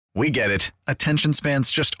We get it. Attention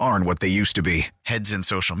spans just aren't what they used to be. Heads in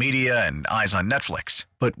social media and eyes on Netflix.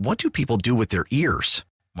 But what do people do with their ears?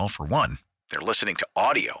 Well, for one, they're listening to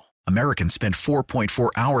audio. Americans spend 4.4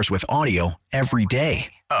 hours with audio every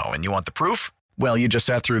day. Oh, and you want the proof? Well, you just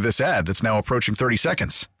sat through this ad that's now approaching 30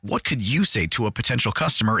 seconds. What could you say to a potential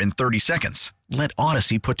customer in 30 seconds? Let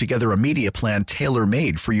Odyssey put together a media plan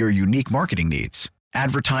tailor-made for your unique marketing needs.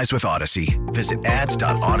 Advertise with Odyssey. Visit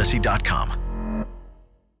ads.odyssey.com.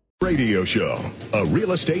 Radio Show, a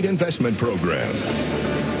real estate investment program.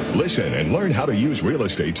 Listen and learn how to use real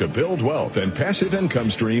estate to build wealth and passive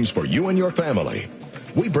income streams for you and your family.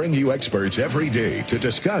 We bring you experts every day to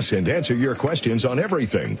discuss and answer your questions on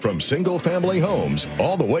everything from single-family homes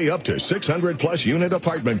all the way up to 600-plus unit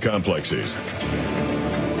apartment complexes.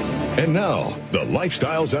 And now, the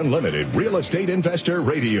Lifestyles Unlimited Real Estate Investor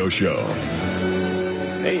Radio Show.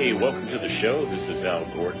 Hey, welcome to the show. This is Al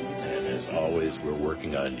Gordon. As always, we're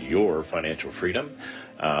working on your financial freedom.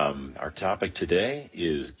 Our topic today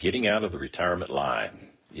is getting out of the retirement lie.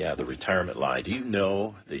 Yeah, the retirement lie. Do you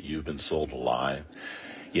know that you've been sold a lie?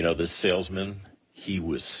 You know, this salesman, he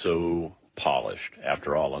was so polished.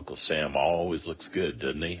 After all, Uncle Sam always looks good,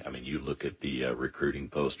 doesn't he? I mean, you look at the recruiting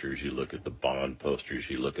posters, you look at the bond posters,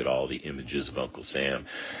 you look at all the images of Uncle Sam.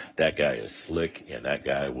 That guy is slick, and that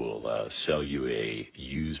guy will sell you a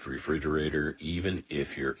used refrigerator, even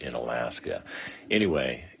if you're in Alaska.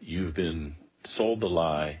 Anyway, you've been sold the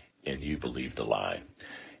lie, and you believe the lie.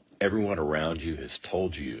 Everyone around you has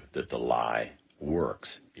told you that the lie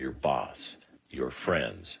works. Your boss, your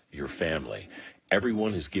friends, your family.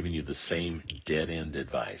 Everyone has given you the same dead-end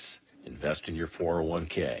advice. Invest in your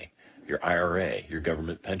 401k, your IRA, your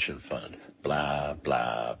government pension fund, blah,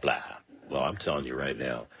 blah, blah. Well, I'm telling you right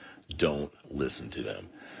now, don't listen to them.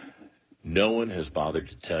 No one has bothered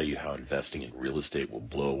to tell you how investing in real estate will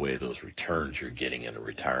blow away those returns you're getting in a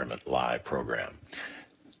retirement lie program.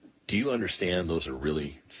 Do you understand those are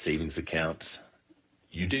really savings accounts?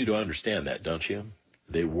 You do understand that, don't you?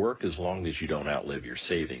 They work as long as you don't outlive your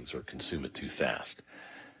savings or consume it too fast.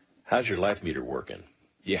 How's your life meter working?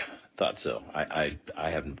 Yeah, thought so. I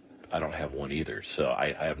don't have one either, so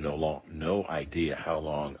I have no idea how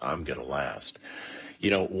long I'm going to last. You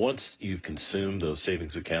know, once you've consumed those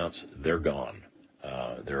savings accounts, they're gone.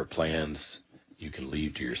 There are plans you can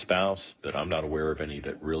leave to your spouse, but I'm not aware of any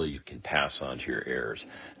that really you can pass on to your heirs.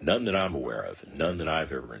 None that I'm aware of, none that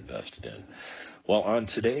I've ever invested in. Well, on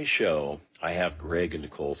today's show, I have Greg and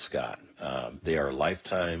Nicole Scott. They are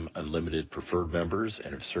lifetime unlimited preferred members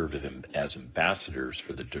and have served as ambassadors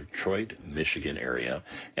for the Detroit, Michigan area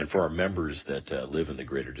and for our members that live in the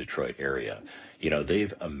greater Detroit area. You know,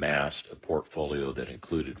 they've amassed a portfolio that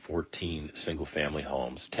included 14 single-family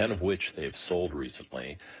homes, 10 of which they've sold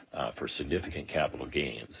recently for significant capital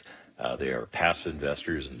gains. They are passive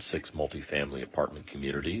investors in 6 multifamily apartment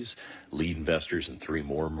communities, lead investors in 3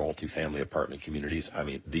 more multifamily apartment communities. I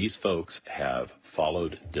mean, these folks have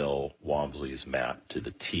followed Del Walmsley's map to the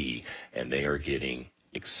T, and they are getting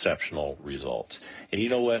exceptional results. And you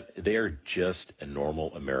know what? They are just a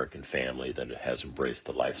normal American family that has embraced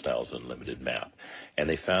the Lifestyles Unlimited map. And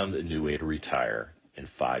they found a new way to retire in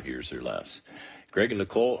 5 years or less. Greg and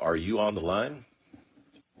Nicole, are you on the line?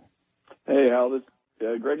 Hey, Al,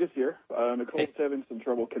 Greg is here. Nicole's having some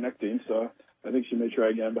trouble connecting, so I think she may try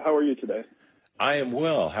again. But how are you today? I am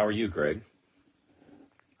well. How are you, Greg?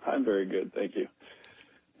 I'm very good, thank you.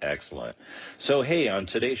 Excellent. So, hey, on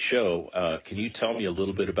today's show, can you tell me a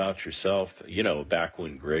little bit about yourself? You know, back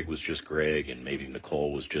when Greg was just Greg and maybe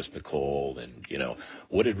Nicole was just Nicole, and, you know,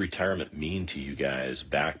 what did retirement mean to you guys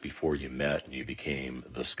back before you met and you became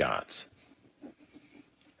the Scotts?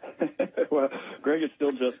 Well, Greg is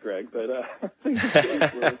still just Greg, but things have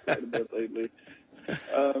changed quite a bit lately.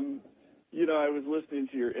 You know, I was listening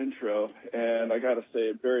to your intro, and I got to say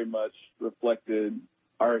it very much reflected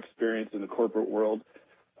our experience in the corporate world.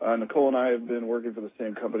 Nicole and I have been working for the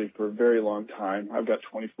same company for a very long time. I've got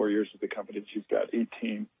 24 years with the company, and she's got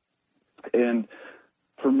 18. And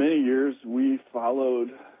for many years, we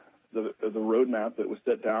followed the roadmap that was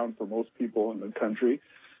set down for most people in the country.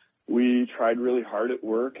 We tried really hard at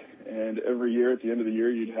work, and every year at the end of the year,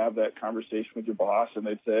 you'd have that conversation with your boss, and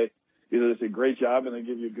they'd say, either they say, great job, and they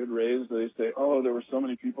give you a good raise, or they say, oh, there were so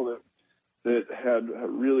many people that had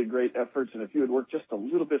really great efforts, and if you had worked just a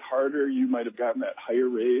little bit harder, you might have gotten that higher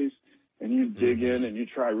raise, and you dig in and you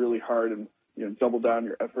try really hard and, you know, double down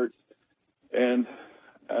your efforts. And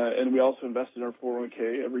we also invested in our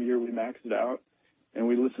 401k. Every year we maxed it out. And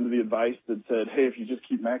we listened to the advice that said, hey, if you just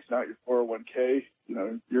keep maxing out your 401k, you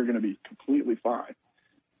know, you're going to be completely fine.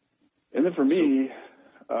 And then for me,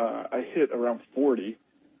 I hit around 40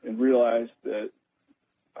 and realized that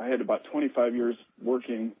I had about 25 years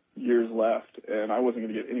working years left, and I wasn't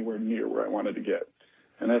going to get anywhere near where I wanted to get.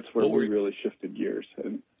 And that's where we really shifted gears.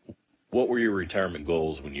 And what were your retirement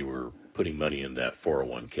goals when you were putting money in that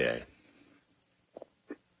 401k?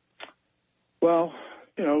 Well,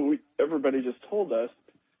 you know, everybody just told us,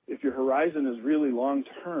 if your horizon is really long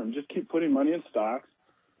term, just keep putting money in stocks,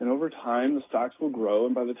 and over time the stocks will grow,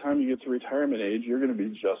 and by the time you get to retirement age, you're going to be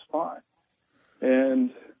just fine.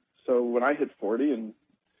 And so when I hit 40 and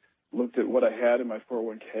looked at what I had in my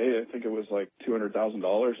 401k, I think it was like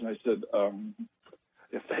 $200,000, and I said,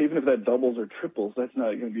 even if that doubles or triples, that's not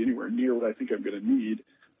going to be anywhere near what I think I'm going to need,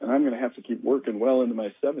 and I'm going to have to keep working well into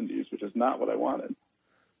my 70s, which is not what I wanted.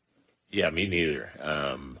 Yeah, me neither.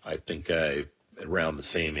 I think around the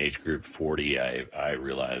same age group, 40, I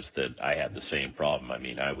realized that I had the same problem. I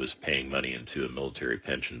mean, I was paying money into a military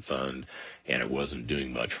pension fund, and it wasn't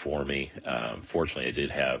doing much for me. Fortunately, I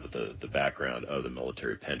did have the background of the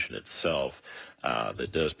military pension itself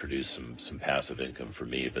that does produce some passive income for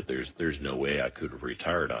me, but there's no way I could have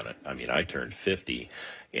retired on it. I mean, I turned 50,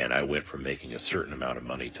 and I went from making a certain amount of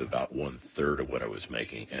money to about 1/3 of what I was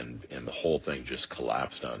making, and the whole thing just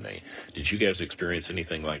collapsed on me. Did you guys experience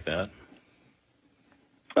anything like that?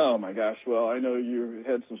 Oh, my gosh. Well, I know you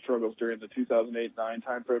had some struggles during the 2008-9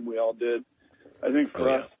 timeframe. We all did. I think for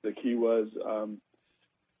us, the key was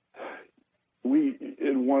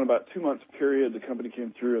in one about 2 months period, the company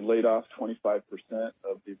came through and laid off 25%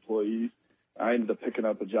 of the employees. I ended up picking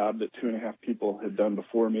up a job that 2.5 people had done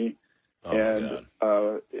before me.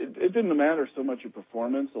 It didn't matter so much your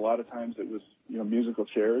performance. A lot of times it was, you know, musical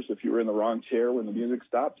chairs. If you were in the wrong chair when the music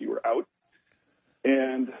stopped, you were out.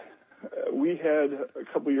 And we had a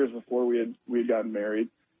couple years before we had gotten married,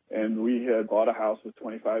 and we had bought a house with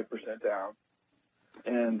 25% down.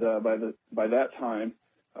 And by that time,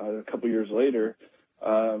 a couple years later,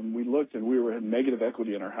 we looked and we had negative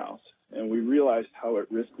equity in our house, and we realized how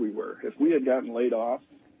at risk we were. If we had gotten laid off,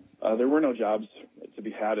 there were no jobs to be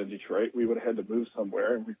had in Detroit. We would have had to move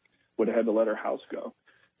somewhere, and we would have had to let our house go.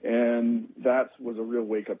 And that was a real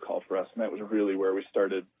wake-up call for us, and that was really where we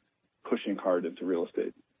started pushing hard into real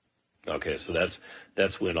estate. Okay, so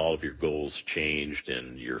that's when all of your goals changed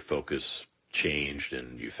and your focus changed,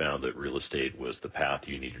 and you found that real estate was the path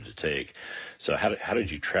you needed to take. So how did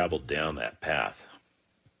you travel down that path?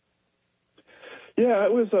 Yeah,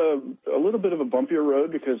 it was a little bit of a bumpier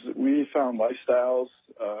road because we found lifestyles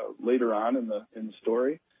later on in the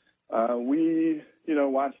story. We, you know,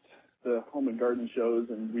 watched the home and garden shows,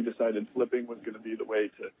 and we decided flipping was going to be the way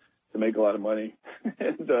to make a lot of money.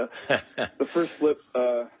 And the first flip,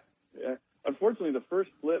 unfortunately, the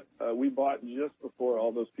first flip we bought just before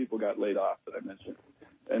all those people got laid off that I mentioned,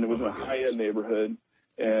 and it was in a high-end neighborhood.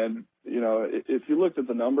 And you know, if you looked at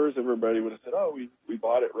the numbers, everybody would have said, "Oh, we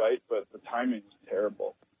bought it right," but the timing was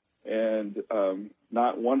terrible, and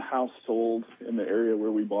not one house sold in the area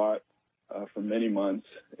where we bought for many months.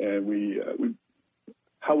 And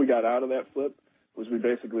how we got out of that flip was we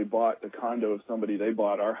basically bought the condo of somebody. They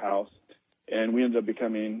bought our house, and we ended up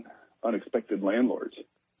becoming unexpected landlords.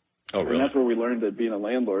 Oh, really? And that's where we learned that being a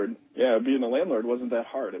landlord wasn't that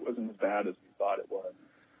hard. It wasn't as bad as we thought it was.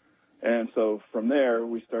 And so from there,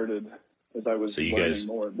 we started, as I was learning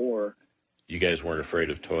more and more. You guys weren't afraid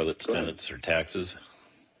of toilets, tenants, or taxes?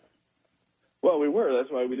 Well, we were. That's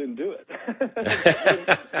why we didn't do it.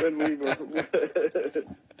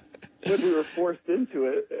 when we were forced into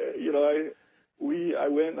it, you know, I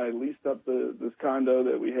went and I leased up this condo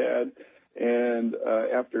that we had, and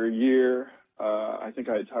after a year, I think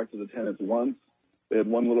I had talked to the tenants once. They had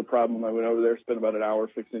one little problem. I went over there, spent about an hour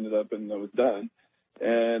fixing it up, and I was done.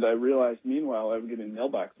 And I realized, meanwhile, I was getting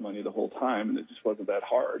mailbox money the whole time, and it just wasn't that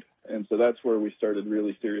hard. And so that's where we started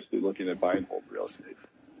really seriously looking at buy and hold real estate.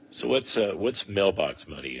 So what's mailbox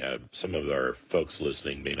money? Some of our folks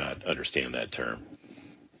listening may not understand that term.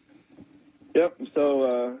 Yep.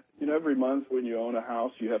 So, you know, every month when you own a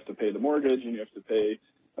house, you have to pay the mortgage, and you have to pay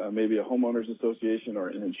maybe a homeowners association or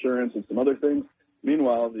an insurance and some other things.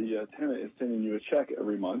 Meanwhile, the tenant is sending you a check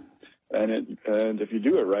every month. And if you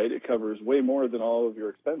do it right, it covers way more than all of your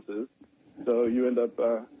expenses. So you end up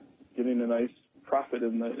getting a nice profit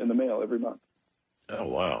in the mail every month. Oh,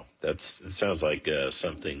 wow. It sounds like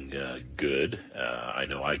something good. I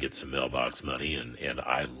know I get some mailbox money, and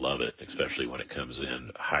I love it, especially when it comes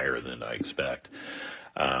in higher than I expect.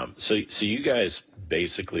 So you guys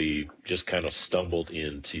basically just kind of stumbled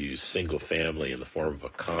into single family in the form of a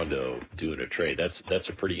condo doing a trade. That's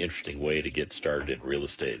a pretty interesting way to get started in real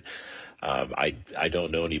estate. I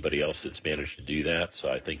don't know anybody else that's managed to do that, so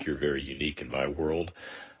I think you're very unique in my world.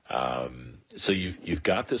 So you've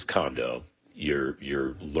got this condo.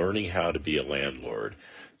 You're learning how to be a landlord.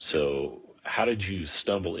 So how did you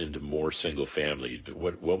stumble into more single family?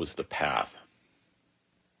 What was the path?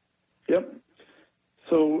 Yep.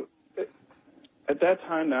 So at that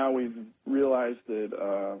time now we've realized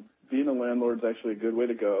that being a landlord is actually a good way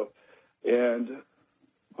to go. And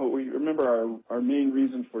but we remember our main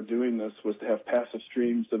reason for doing this was to have passive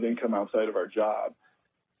streams of income outside of our job.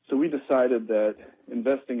 So we decided that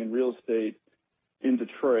investing in real estate in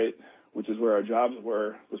Detroit, which is where our jobs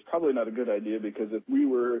were, was probably not a good idea, because if we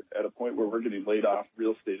were at a point where we're getting laid off,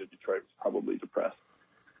 real estate in Detroit was probably depressed.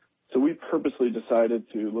 So we purposely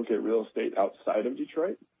decided to look at real estate outside of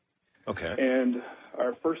Detroit. Okay. And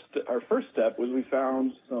our first step was we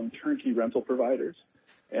found some turnkey rental providers.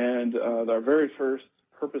 And our very first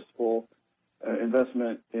purposeful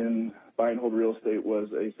investment in buy and hold real estate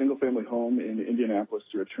was a single-family home in Indianapolis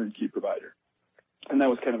through a turnkey provider. And that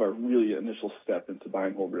was kind of our really initial step into buy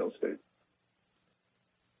and hold real estate.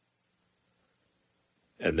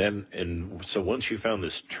 And so once you found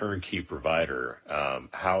this turnkey provider,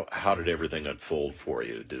 how did everything unfold for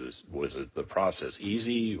you? Was it the process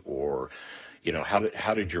easy, or,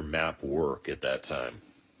 how did your map work at that time?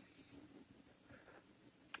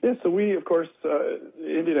 Yeah, so we, of course,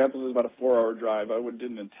 Indianapolis is about a 4-hour drive.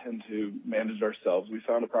 Didn't intend to manage ourselves. We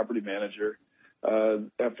found a property manager.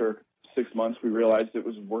 After 6 months, we realized it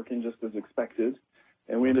was working just as expected.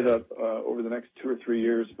 And we ended up, over the next 2 or 3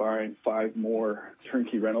 years, buying 5 more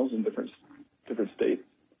turnkey rentals in different states.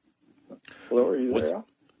 Hello, are you there, Al?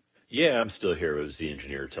 Yeah, I'm still here. It was the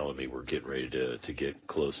engineer telling me we're getting ready to get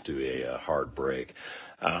close to a hard break.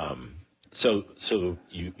 So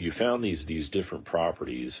you found these different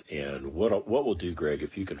properties, and what we'll do, Greg,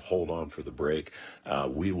 if you can hold on for the break,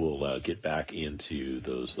 we will get back into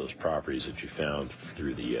those properties that you found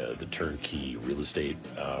through the turnkey real estate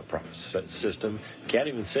system. Can't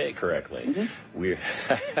even say it correctly.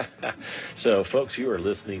 Mm-hmm. So, folks, you are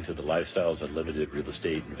listening to the Lifestyles Unlimited Real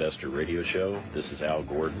Estate Investor Radio Show. This is Al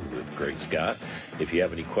Gordon with Greg Scott. If you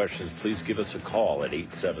have any questions, please give us a call at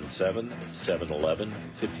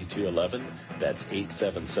 877-711-5211. That's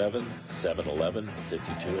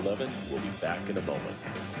 877-711-5211. We'll be back in a moment.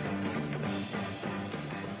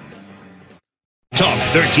 Talk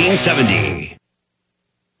 1370.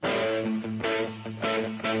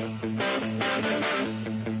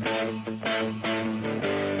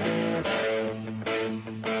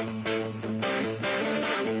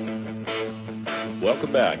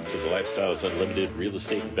 Welcome back to the Lifestyles Unlimited Real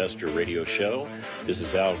Estate Investor Radio Show. This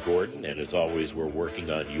is Al Gordon, and as always, we're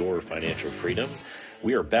working on your financial freedom.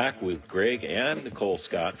 We are back with Greg and Nicole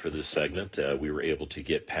Scott for this segment. We were able to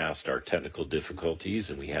get past our technical difficulties,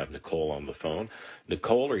 and we have Nicole on the phone.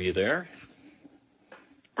 Nicole, are you there?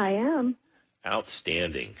 I am.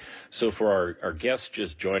 Outstanding. So for our guests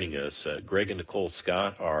just joining us, Greg and Nicole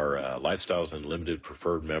Scott are Lifestyles Unlimited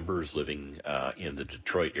preferred members living in the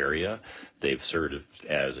Detroit area. They've served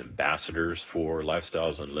as ambassadors for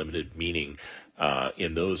Lifestyles Unlimited, meaning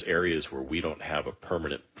in those areas where we don't have a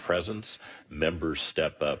permanent presence, members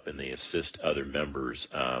step up and they assist other members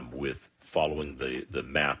with following the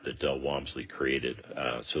map that Del Walmsley created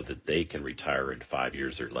so that they can retire in 5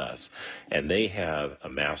 years or less. And they have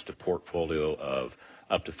amassed a portfolio of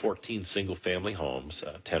up to 14 single-family homes,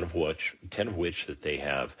 10 of which that they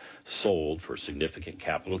have sold for significant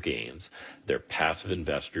capital gains. They're passive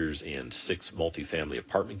investors in 6 multifamily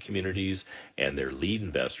apartment communities, and they're lead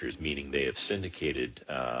investors, meaning they have syndicated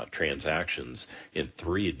transactions in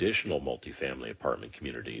 3 additional multifamily apartment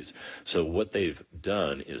communities. So what they've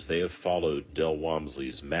done is they have followed Del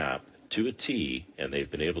Walmsley's map to a T, and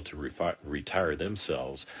they've been able to retire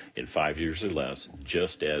themselves in 5 years or less,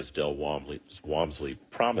 just as Del Walmsley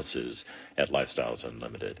promises at Lifestyles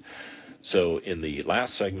Unlimited. So in the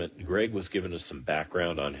last segment, Greg was giving us some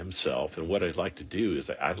background on himself, and what I'd like to do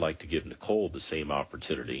is I'd like to give Nicole the same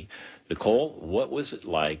opportunity. Nicole, what was it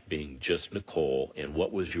like being just Nicole, and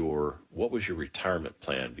what was your retirement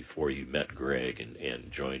plan before you met Greg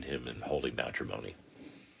and joined him in holy matrimony?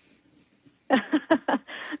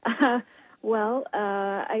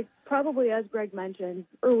 I probably, as Greg mentioned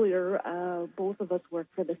earlier, both of us work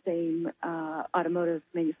for the same automotive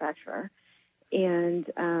manufacturer, and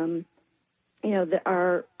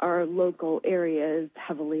our local area is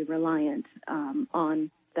heavily reliant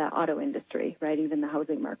on the auto industry, right? Even the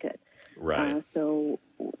housing market. Right. So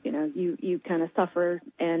you kind of suffer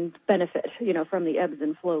and benefit, from the ebbs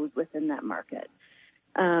and flows within that market.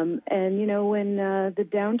 When the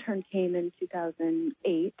downturn came in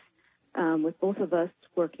 2008, with both of us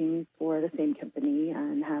working for the same company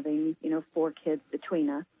and having, 4 kids between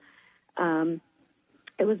us,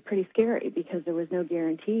 it was pretty scary because there was no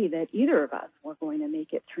guarantee that either of us were going to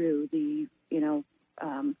make it through the,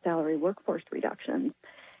 salary workforce reductions.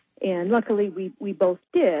 And luckily, we both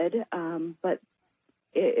did, but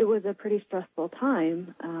it was a pretty stressful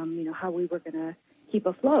time, how we were going to keep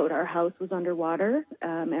afloat. Our house was underwater,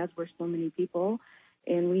 as were so many people,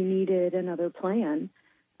 and we needed another plan.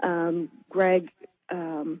 Greg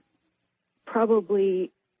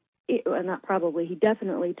he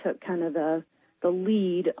definitely took kind of the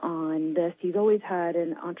lead on this. He's always had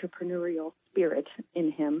an entrepreneurial spirit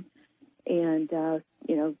in him, and,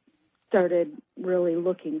 started really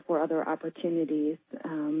looking for other opportunities,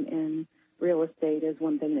 and real estate is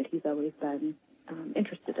one thing that he's always been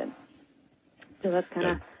interested in. So that's kind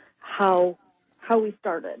of how we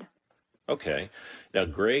started. Okay. Now,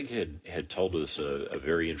 Greg had told us a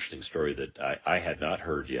very interesting story that I had not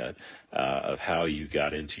heard yet of how you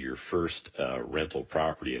got into your first rental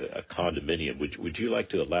property, a condominium. Would you like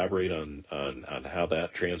to elaborate on how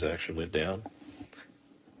that transaction went down?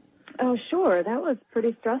 Oh, sure. That was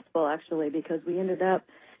pretty stressful, actually, because we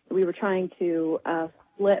were trying to do a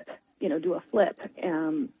flip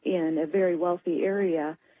in a very wealthy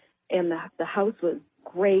area, and the house was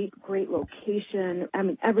great location. I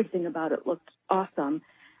mean, everything about it looked awesome.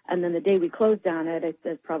 And then the day we closed on it,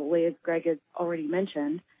 probably, as Greg has already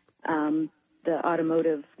mentioned, the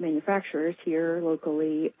automotive manufacturers here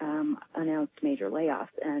locally announced major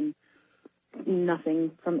layoffs, and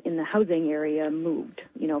nothing from in the housing area moved,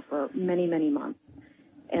 for many, many months.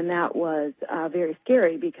 And that was very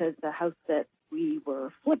scary because the house that we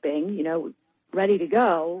were flipping, ready to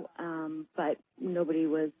go, but nobody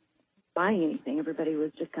was buying anything. Everybody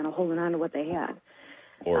was just kind of holding on to what they had.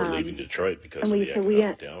 Or leaving Detroit because of the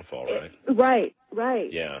economic downfall, right?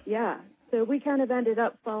 Right. Yeah. So we kind of ended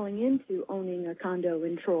up falling into owning a condo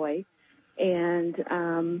in Troy, and,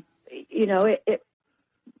 it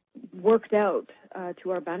worked out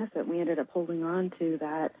to our benefit. We ended up holding on to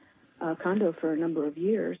that condo for a number of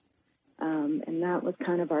years, and that was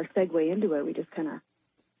kind of our segue into it. We just kind of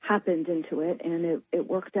happened into it, and it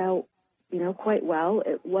worked out, quite well.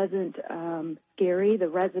 It wasn't scary. The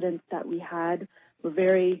residents that we had were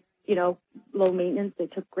very, low maintenance. They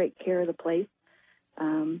took great care of the place.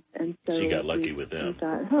 And so you got lucky with them. We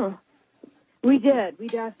thought, we did. We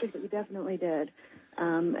definitely did.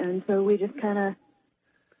 And so we just kind of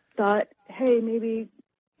thought, hey, maybe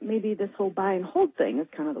this whole buy and hold thing is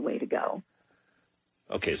kind of the way to go.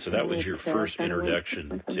 Okay, so that was your first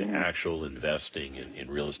introduction to actual investing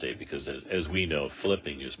in real estate, because as we know,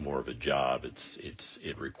 flipping is more of a job.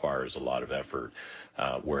 It requires a lot of effort,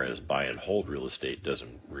 whereas buy and hold real estate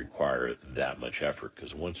doesn't require that much effort,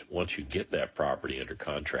 because once you get that property under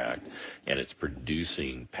contract and it's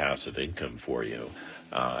producing passive income for you,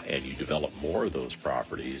 and you develop more of those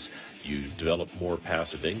properties, you develop more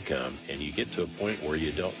passive income, and you get to a point where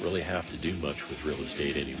you don't really have to do much with real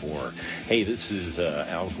estate anymore. Hey, this is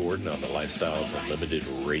Al Gordon on the Lifestyles Unlimited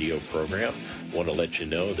radio program. Want to let you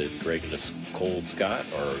know that Greg and Nicole Scott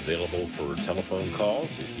are available for telephone calls.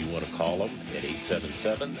 If you want to call them at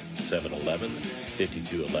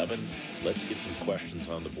 877-711-5211, let's get some questions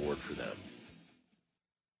on the board for them.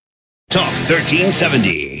 Talk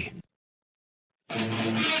 1370.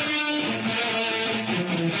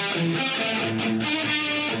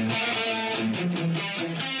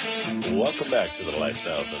 Welcome back to the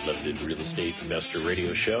Lifestyles Unlimited Real Estate Investor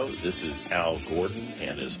Radio Show. This is Al Gordon,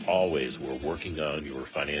 and as always, we're working on your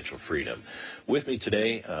financial freedom. With me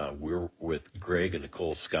today, we're with Greg and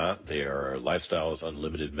Nicole Scott. They are Lifestyles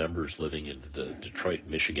Unlimited members living in the Detroit,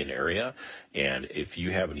 Michigan area. And if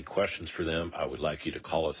you have any questions for them, I would like you to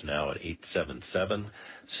call us now at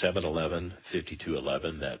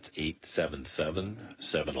 877-711-5211. That's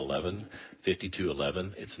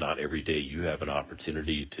 877-711-5211. It's not every day you have an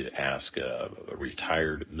opportunity to ask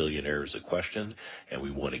retired millionaires a question, and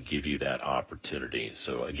we want to give you that opportunity.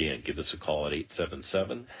 So again, give us a call at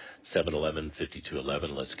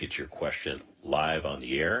 877-711-5211. Let's get your question live on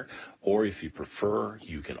the air. Or if you prefer,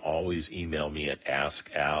 you can always email me at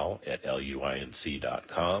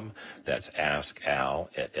askal@luinc.com. That's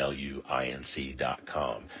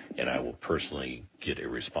askal@luinc.com. And I will personally get a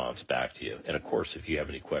response back to you. And of course, if you have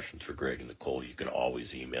any questions for Greg and Nicole, you can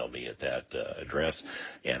always email me at that address,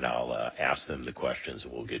 and I'll ask them the questions,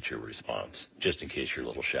 and we'll get your response, just in case you're a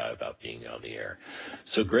little shy about being on the air.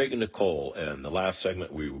 So Greg and Nicole, in the last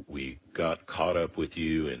segment, we got caught up with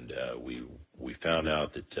you, and we found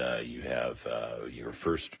out that you have your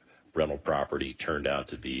first rental property turned out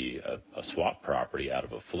to be a swap property out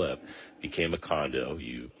of a flip, became a condo.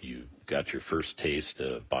 You got your first taste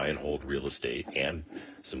of buy and hold real estate and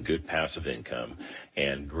some good passive income.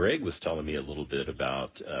 And Greg was telling me a little bit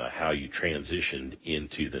about how you transitioned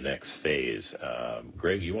into the next phase.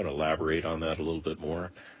 Greg, you want to elaborate on that a little bit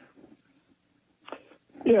more?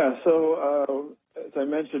 Yeah, so as I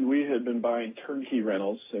mentioned, we had been buying turnkey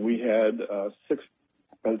rentals, and we had six.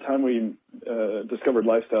 By the time we discovered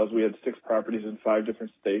Lifestyles, we had 6 properties in 5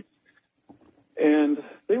 different states. And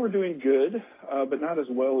they were doing good, but not as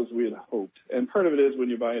well as we had hoped. And part of it is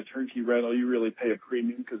when you buy a turnkey rental, you really pay a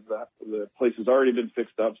premium because the place has already been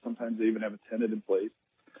fixed up. Sometimes they even have a tenant in place.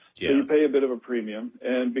 Yeah. So you pay a bit of a premium.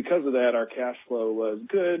 And because of that, our cash flow was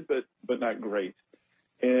good, but not great.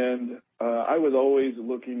 And I was always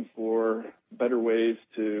looking for better ways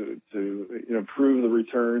to improve the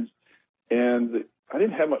returns. And I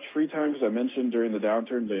didn't have much free time because I mentioned during the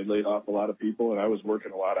downturn they laid off a lot of people, and I was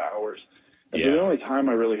working a lot of hours. And the only time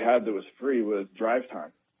I really had that was free was drive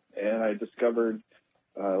time. And I discovered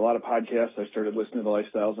a lot of podcasts. I started listening to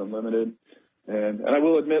Lifestyles Unlimited. And I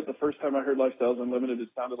will admit, the first time I heard Lifestyles Unlimited, it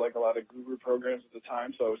sounded like a lot of guru programs at the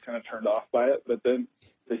time, so I was kind of turned off by it. But then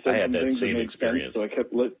they said some things that made sense, so I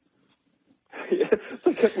kept listening.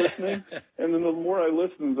 And then the more I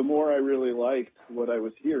listened, the more I really liked what I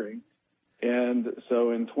was hearing. And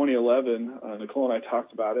so in 2011, Nicole and I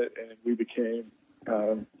talked about it, and we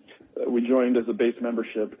joined as a base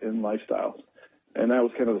membership in Lifestyles. And that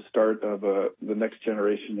was kind of the start of the next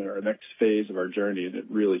generation or next phase of our journey, and it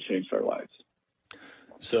really changed our lives.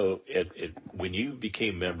 So when you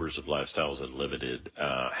became members of Lifestyles Unlimited,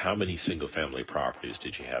 how many single-family properties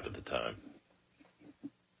did you have at the time?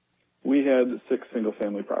 We had 6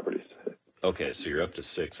 single-family properties. Okay, so you're up to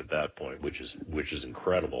 6 at that point, which is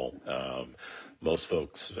incredible. Most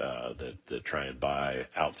folks that try and buy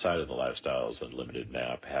outside of the Lifestyles Unlimited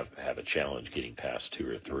map have a challenge getting past 2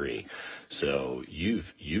 or 3. So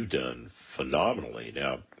you've done phenomenally.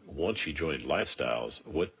 Now, once you joined Lifestyles,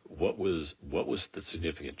 what was the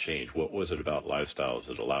significant change? What was it about Lifestyles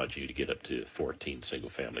that allowed you to get up to 14 single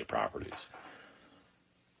family properties?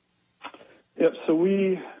 Yep. So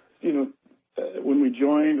when we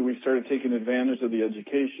joined, we started taking advantage of the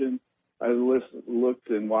education. I looked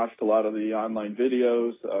and watched a lot of the online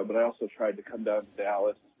videos, but I also tried to come down to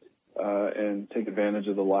Dallas and take advantage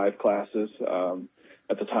of the live classes.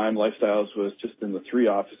 At the time, Lifestyles was just in the 3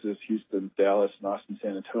 offices, Houston, Dallas, and Austin,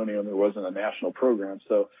 San Antonio, and there wasn't a national program.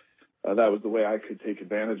 So that was the way I could take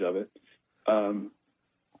advantage of it. And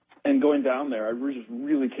going down there, I just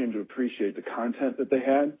really came to appreciate the content that they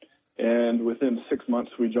had. And within 6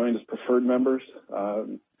 months, we joined as preferred members.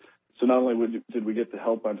 So not only did we get the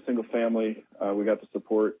help on single family, we got the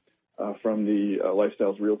support from the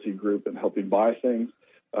Lifestyles Realty Group and helping buy things,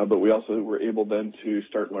 but we also were able then to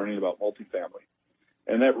start learning about multifamily.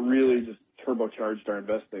 And that really just turbocharged our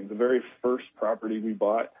investing. The very first property we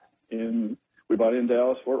bought in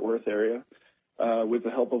Dallas, Fort Worth area with the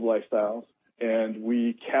help of Lifestyles. And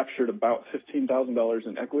we captured about $15,000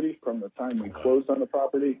 in equity from the time we closed on the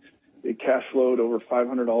property. It cash flowed over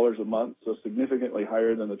 $500 a month, so significantly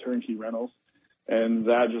higher than the turnkey rentals. And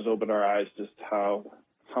that just opened our eyes just how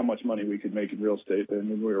much money we could make in real estate, and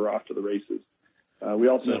then we were off to the races. We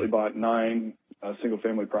ultimately bought 9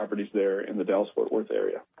 single-family properties there in the Dallas-Fort Worth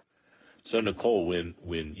area. So, Nicole,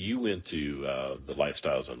 when you went to the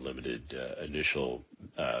Lifestyles Unlimited initial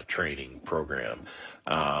training program,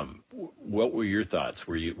 what were your thoughts?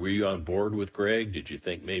 Were you on board with Greg? Did you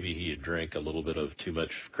think maybe he had drank a little bit of too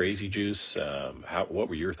much crazy juice? What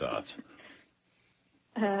were your thoughts?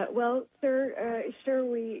 Well, sure,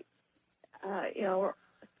 we were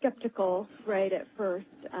skeptical right at first,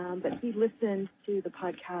 but he listened to the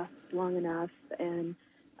podcast long enough and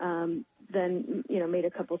then made a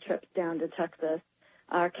couple trips down to Texas.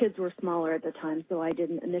 Our kids were smaller at the time, so I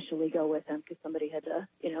didn't initially go with them because somebody had to,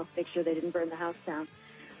 make sure they didn't burn the house down.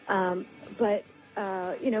 But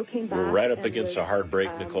came back. We're right up against a hard break,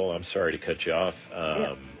 Nicole. I'm sorry to cut you off.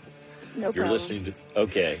 No you're problem.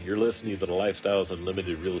 You're listening to the Lifestyles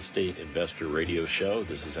Unlimited Real Estate Investor Radio Show.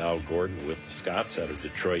 This is Al Gordon with the Scotts out of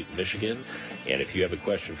Detroit, Michigan. And if you have a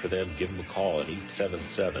question for them, give them a call at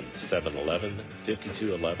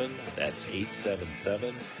 877-711-5211. That's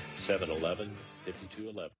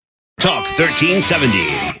 877-711-5211. Talk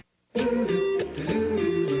 1370.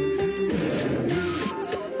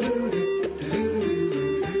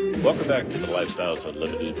 Welcome back to the Lifestyles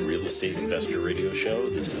Unlimited Real Estate Investor Radio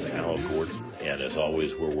Show. This is Al Gordon, and as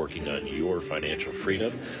always, we're working on your financial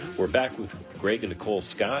freedom. We're back with Greg and Nicole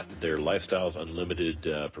Scott. They're Lifestyles Unlimited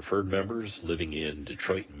preferred members living in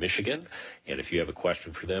Detroit, Michigan. And if you have a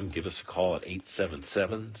question for them, give us a call at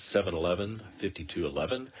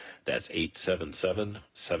 877-711-5211. That's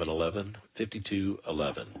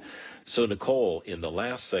 877-711-5211. So, Nicole, in the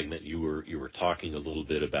last segment, you were talking a little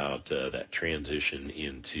bit about that transition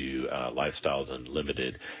into Lifestyles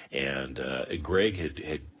Unlimited, and Greg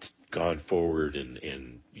had gone forward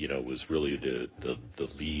and was really the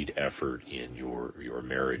lead effort in your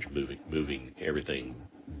marriage, moving everything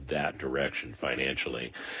that direction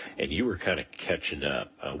financially, and you were kind of catching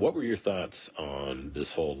up. What were your thoughts on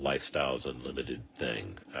this whole Lifestyles Unlimited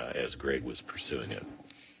thing as Greg was pursuing it?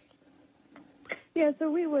 Yeah,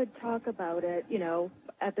 so we would talk about it,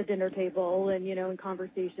 at the dinner table and, in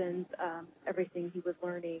conversations, everything he was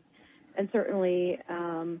learning. And certainly,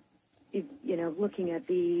 looking at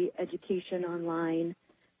the education online,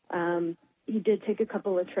 he did take a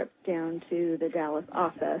couple of trips down to the Dallas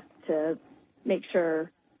office to make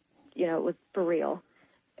sure, it was for real.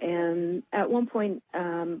 And at one point,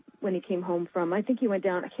 when he came home from, I think he went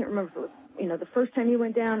down, I can't remember if it was, the first time he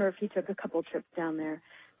went down or if he took a couple trips down there.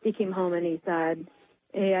 He came home and he said,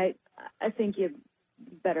 hey, I think you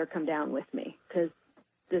better come down with me because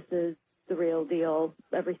this is the real deal.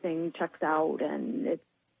 Everything checks out and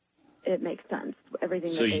it makes sense.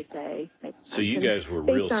 Everything that they say makes sense. So you guys were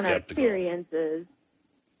real skeptical. Based on our experiences.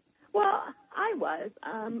 Well, I was.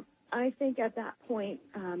 I think at that point,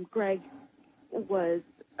 Greg was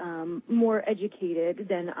more educated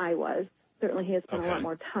than I was. Certainly he has spent a lot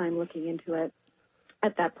more time looking into it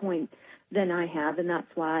at that point than I have, and that's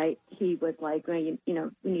why he was like, well,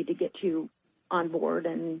 we need to get you on board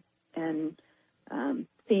and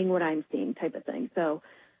seeing what I'm seeing type of thing. So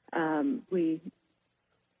we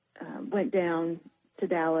went down to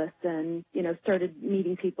Dallas and, started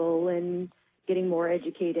meeting people and getting more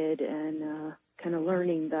educated and kind of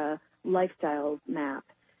learning the lifestyle map.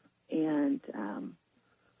 And,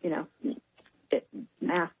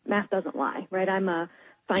 math doesn't lie, right? I'm a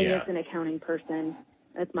finance and accounting person.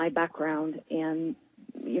 That's my background. And,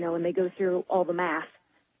 when they go through all the math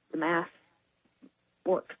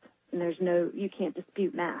works. And you can't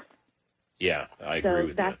dispute math. Yeah, I agree with you.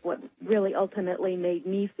 So that's what really ultimately made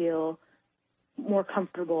me feel more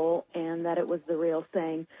comfortable and that it was the real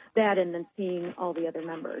thing. That and then seeing all the other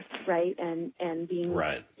members, right? And being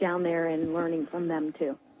down there and learning from them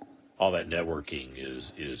too. All that networking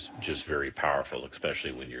is just very powerful,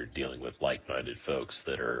 especially when you're dealing with like-minded folks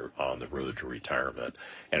that are on the road to retirement.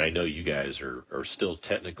 And I know you guys are still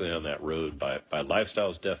technically on that road. By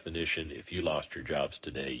Lifestyle's definition, if you lost your jobs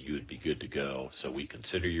today, you would be good to go. So we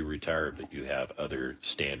consider you retired, but you have other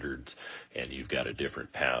standards and you've got a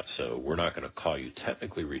different path. So we're not going to call you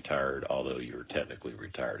technically retired, although you're technically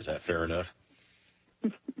retired. Is that fair enough?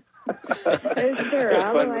 Sure,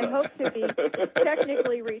 although I hope to be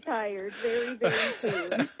technically retired very, very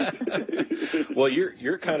soon. Well,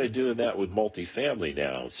 you're kind of doing that with multifamily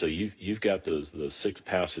now. So you've got those 6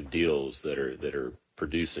 passive deals that are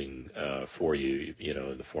producing for you,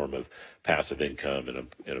 in the form of passive income,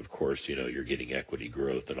 and of course, you're getting equity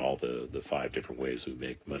growth and all the 5 different ways we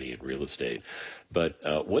make money in real estate. But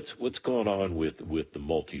what's going on with the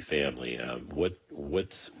multifamily?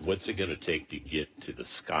 What's it going to take to get to the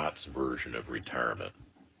Scott's version of retirement?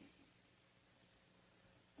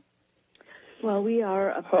 Well, we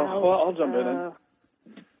are about. Well, I'll jump in.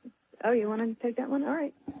 Oh, you want to take that one? All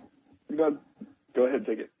right. Go ahead,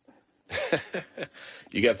 take it.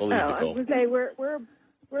 You got the lead, Nicole. I was going to say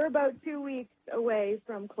we're about 2 weeks away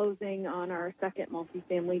from closing on our second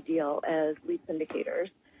multifamily deal as lead syndicators.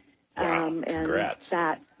 Wow! And congrats.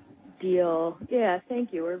 That deal,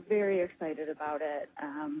 thank you. We're very excited about it.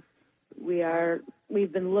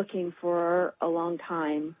 We've been looking for a long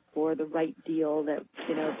time for the right deal that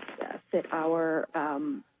fit our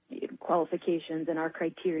qualifications and our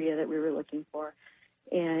criteria that we were looking for.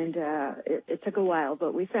 And it took a while,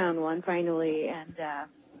 but we found one finally, and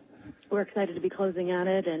we're excited to be closing on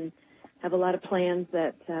it and have a lot of plans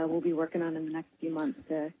that we'll be working on in the next few months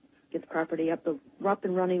to get the property up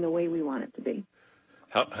and running the way we want it to be.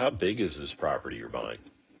 How big is this property you're buying?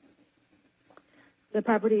 The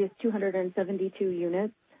property is 272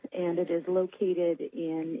 units, and it is located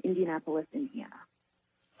in Indianapolis, Indiana.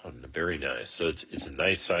 Oh, very nice. So it's a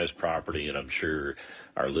nice sized property, and I'm sure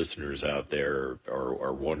our listeners out there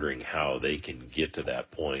are wondering how they can get to that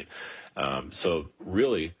point. So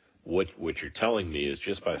really, what you're telling me is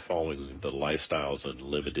just by following the Lifestyles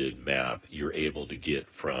Unlimited map, you're able to get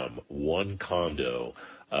from one condo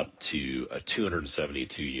up to a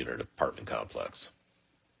 272 unit apartment complex.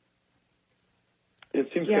 It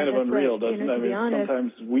seems kind of unreal, right. Doesn't it? I mean,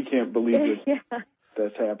 sometimes we can't believe it.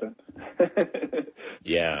 That's happened.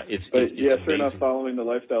 It's sure amazing. enough, following the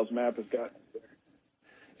Lifestyles map has gotten there.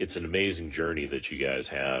 It's an amazing journey that you guys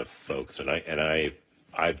have, folks, and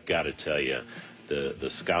I've got to tell you, the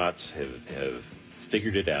Scotts have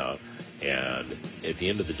figured it out. And at the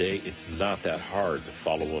end of the day, it's not that hard to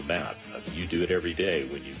follow a map. You do it every day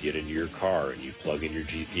when you get into your car and you plug in your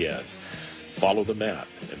GPS. Follow the map.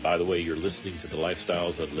 And by the way, you're listening to the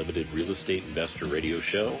Lifestyles Unlimited Real Estate Investor Radio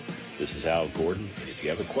Show. This is Al Gordon. If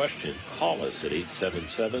you have a question, call us at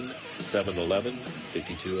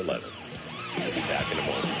 877-711-5211. I'll be back in a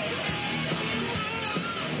moment.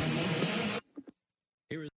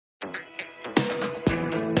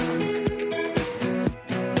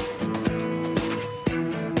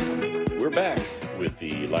 We're back with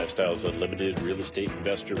the Lifestyles Unlimited Real Estate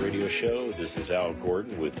Investor Radio Show. This is Al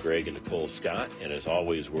Gordon with Greg and Nicole Scott, and as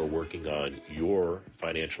always, we're working on your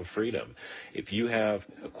financial freedom. If you have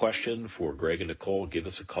a question for Greg and Nicole, give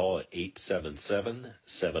us a call at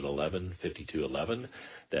 877-711-5211.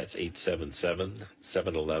 That's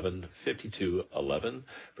 877-711-5211.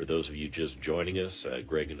 For those of you just joining us,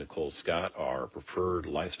 Greg and Nicole Scott are preferred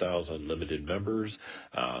Lifestyles Unlimited members.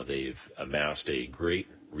 They've amassed a great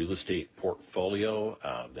real estate portfolio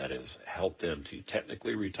that has helped them to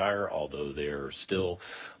technically retire, although they're still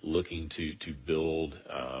looking to build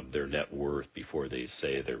their net worth before they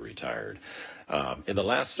say they're retired. In the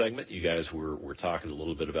last segment, you guys were talking a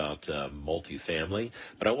little bit about multifamily,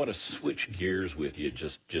 but I want to switch gears with you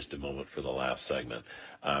just a moment for the last segment.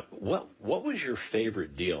 What was your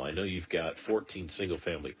favorite deal? I know you've got 14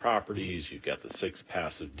 single-family properties, you've got the 6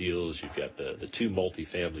 passive deals, you've got the 2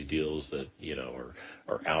 multifamily deals that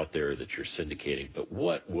are out there that you're syndicating. But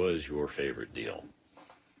what was your favorite deal?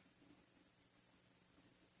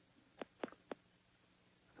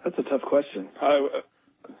 That's a tough question. I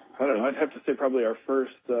don't know. I'd have to say probably our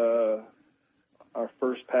first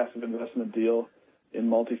passive investment deal in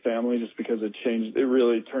multifamily, just because it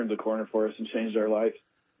really turned the corner for us and changed our life.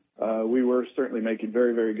 We were certainly making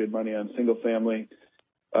very, very good money on single family,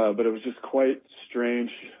 but it was just quite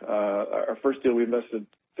strange. Our first deal we invested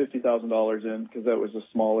 $50,000 in because that was a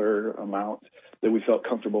smaller amount that we felt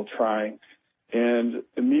comfortable trying. And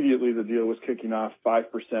immediately the deal was kicking off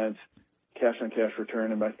 5% cash-on-cash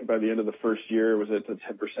return, and by the end of the first year, it was at the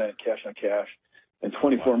 10% cash-on-cash. And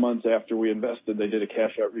 24 months after we invested, they did a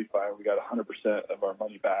cash-out refi, and we got 100% of our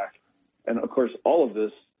money back. And, of course, all of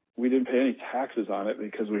this, we didn't pay any taxes on it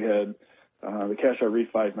because we had the cash-out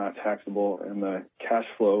refi is not taxable, and the cash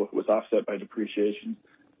flow was offset by depreciation.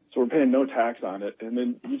 So we're paying no tax on it. And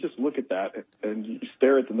then you just look at that, and you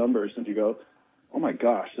stare at the numbers, and you go, oh, my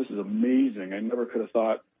gosh, this is amazing. I never could have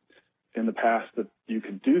thought in the past that you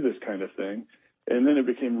could do this kind of thing. And then it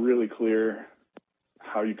became really clear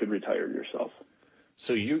how you could retire yourself.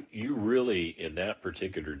 So you really, in that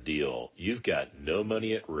particular deal, you've got no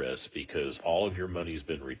money at risk because all of your money's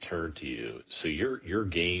been returned to you. So your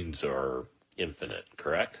gains are infinite,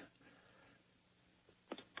 correct?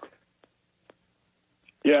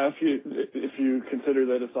 Yeah, if you consider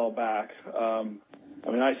that it's all back.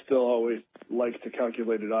 I still always like to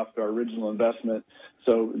calculate it off our original investment.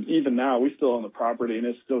 So even now, we still own the property, and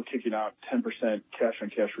it's still kicking out 10%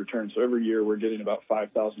 cash-on-cash return. So every year, we're getting about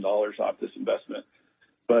 $5,000 off this investment.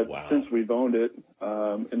 But since we've owned it,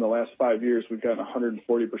 in the last 5 years, we've gotten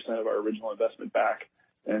 140% of our original investment back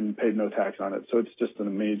and paid no tax on it. So it's just an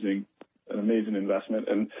amazing investment.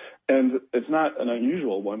 And it's not an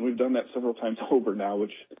unusual one. We've done that several times over now,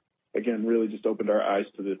 which, again, really just opened our eyes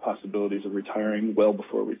to the possibilities of retiring well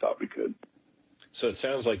before we thought we could. So it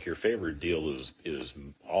sounds like your favorite deal is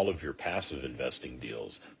all of your passive investing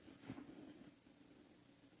deals.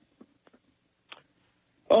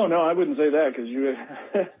 Oh, no, I wouldn't say that because you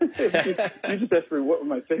just asked me what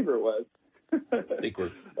my favorite was. I think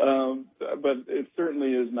we're... but it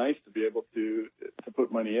certainly is nice to be able to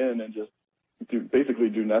put money in and just basically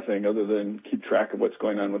do nothing other than keep track of what's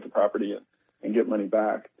going on with the property and get money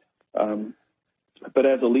back. But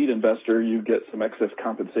as a lead investor, you get some excess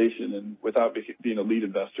compensation, and without being a lead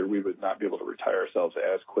investor, we would not be able to retire ourselves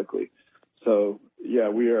as quickly. So, yeah,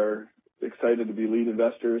 we are excited to be lead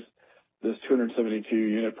investors. This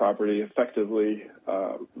 272-unit property effectively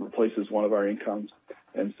replaces one of our incomes.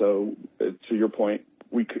 And so, to your point,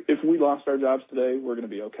 if we lost our jobs today, we're going to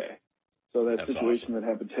be okay. So that situation that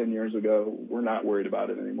happened 10 years ago, we're not worried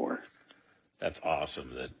about it anymore. That's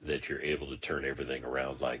awesome that you're able to turn everything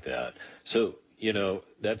around like that. So,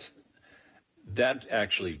 that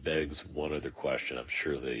actually begs one other question I'm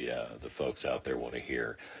sure the folks out there want to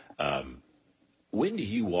hear. When do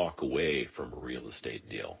you walk away from a real estate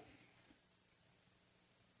deal?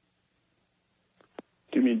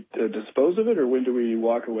 Do you mean dispose of it, or when do we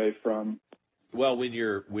walk away from? Well, when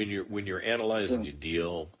you're analyzing a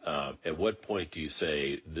deal, at what point do you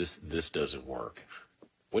say this doesn't work?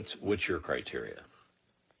 What's your criteria?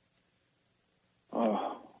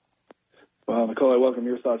 Well, Well, Nicole, I welcome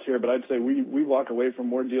your thoughts here, but I'd say we walk away from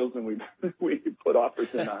more deals than we put offers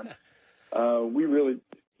in on. We really,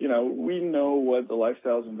 we know what the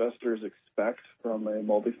Lifestyles investors expect from a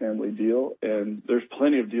multifamily deal, and there's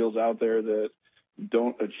plenty of deals out there that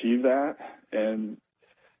don't achieve that. And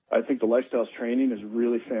I think the Lifestyles training is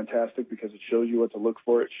really fantastic because it shows you what to look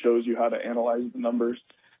for. It shows you how to analyze the numbers.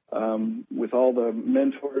 With all the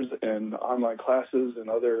mentors and online classes and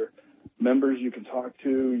other members you can talk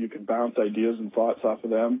to, you can bounce ideas and thoughts off of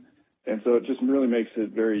them. And so it just really makes it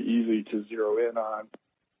very easy to zero in on,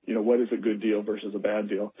 what is a good deal versus a bad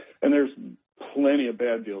deal. And there's plenty of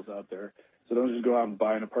bad deals out there. So don't just go out and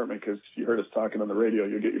buy an apartment because you heard us talking on the radio.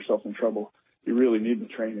 You'll get yourself in trouble. You really need the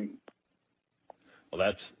training.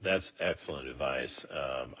 Well, that's excellent advice.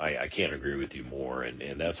 I can't agree with you more,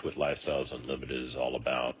 and that's what Lifestyles Unlimited is all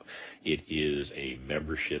about. It is a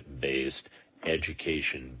membership-based,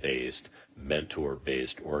 education-based,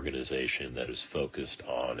 mentor-based organization that is focused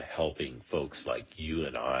on helping folks like you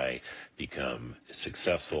and I become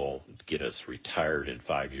successful, get us retired in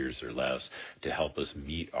 5 years or less, to help us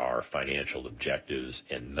meet our financial objectives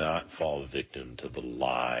and not fall victim to the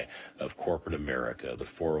lie of corporate America, the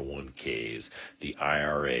 401ks, the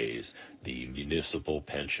IRAs, the municipal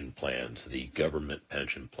pension plans, the government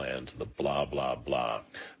pension plans, the blah, blah, blah.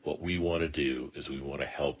 What we want to do is we want to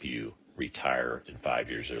help you retire in 5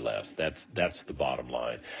 years or less. That's the bottom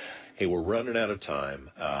line. Hey, we're running out of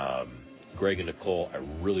time. Greg and Nicole, I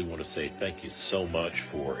really want to say thank you so much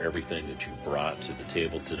for everything that you brought to the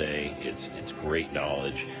table today. It's great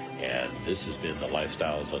knowledge, and this has been the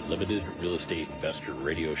Lifestyles Unlimited Real Estate Investor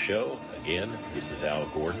Radio Show. Again, this is Al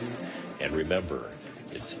Gordon, and remember,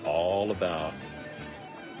 it's all about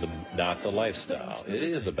not the lifestyle. It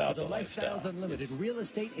is about the lifestyle. Lifestyles Unlimited Real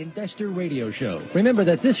Estate Investor Radio Show. Remember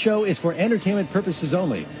that this show is for entertainment purposes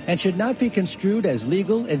only and should not be construed as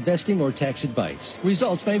legal, investing, or tax advice.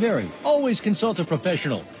 Results may vary. Always consult a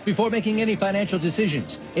professional before making any financial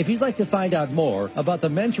decisions. If you'd like to find out more about the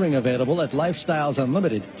mentoring available at Lifestyles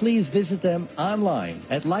Unlimited, please visit them online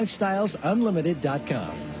at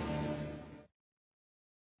lifestylesunlimited.com.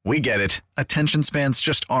 We get it. Attention spans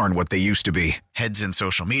just aren't what they used to be. Heads in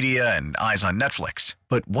social media and eyes on Netflix.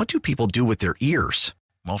 But what do people do with their ears?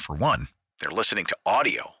 Well, for one, they're listening to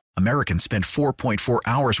audio. Americans spend 4.4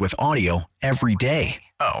 hours with audio every day.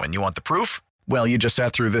 Oh, and you want the proof? Well, you just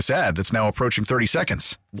sat through this ad that's now approaching 30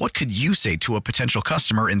 seconds. What could you say to a potential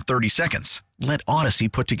customer in 30 seconds? Let Odyssey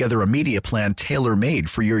put together a media plan tailor-made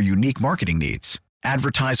for your unique marketing needs.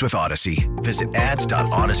 Advertise with Odyssey. Visit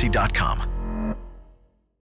ads.odyssey.com.